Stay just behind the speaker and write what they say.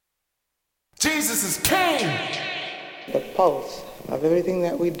Jesus is king. The pulse of everything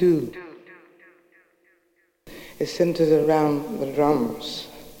that we do is centered around the drums.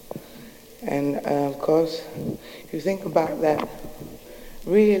 And of course, if you think about that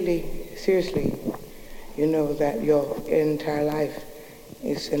really seriously, you know that your entire life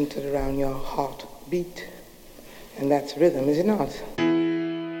is centered around your heartbeat. And that's rhythm, is it not?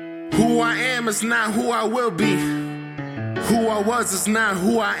 Who I am is not who I will be. Who I was is not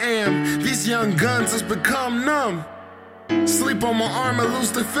who I am. These young guns has become numb. Sleep on my arm and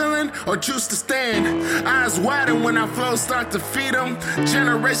lose the feeling, or choose to stand. Eyes widen when I flow, start to feed them.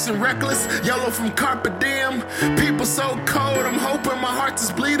 Generation reckless, yellow from carpe diem. People so cold, I'm hoping my heart is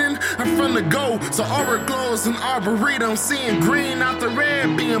bleeding. I'm from the go, so aura glows in arboretum. Seeing green out the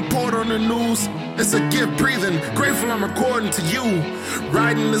red, being poured on the news. It's a gift breathing, grateful I'm recording to you.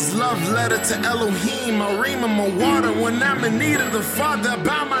 Writing this love letter to Elohim. I ream in my water when I'm in need of the Father.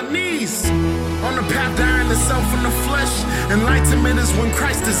 Bow my knees. On the path to iron itself in the flesh. Enlightenment is when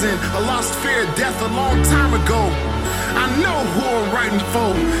Christ is in. A lost fear of death a long time ago. I know who I'm writing for,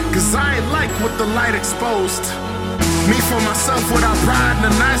 cause I ain't like what the light exposed. Me for myself without pride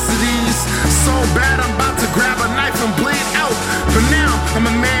and the niceties. So bad I'm about to grab a knife and bleed out. But now I'm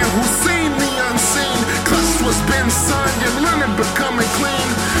a man who's seen the unseen. Clutched what's been sung and running, becoming clean.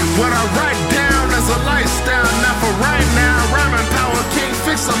 What I write down is a lifestyle. Not for right now. Rhyming power can't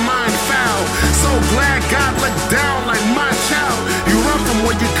fix a mind foul. So glad God looked down like my child. You run from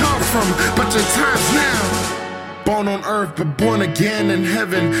where you come from, but your time's now. Born on earth, but born again in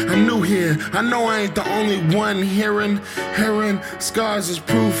heaven. I'm new here, I know I ain't the only one hearing scars is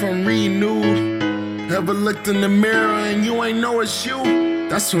proof I'm renewed. Ever looked in the mirror and you ain't know it's you?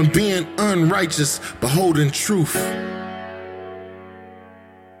 That's when being unrighteous, beholding truth.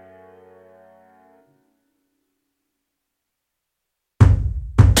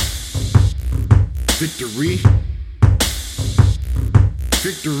 Victory.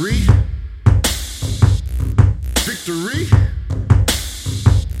 Victory. Victory.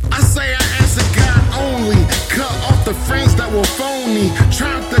 I say I answer God only. Cut off the friends that will phone me.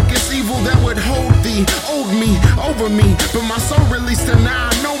 Triumph against evil that would hold thee. Owed me, over me. But my soul released and now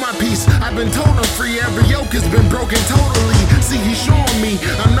I know my peace. I've been told I'm free, every yoke has been broken totally. See, he's showing me,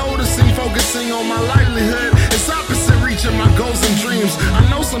 I'm noticing, focusing on my livelihood. It's opposite reaching my goals and dreams. I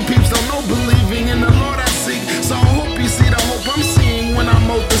know some peeps don't know believing in the Lord I seek. So I hope you see the hope I'm seeing when I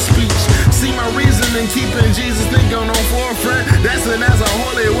mold the speech. See my reason in keeping Jesus thinking on forefront. Dancing as a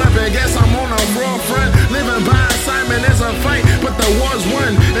holy weapon, guess I'm on a forefront. Living by assignment is a fight, but the war's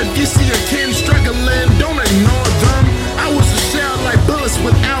won. If you see a kin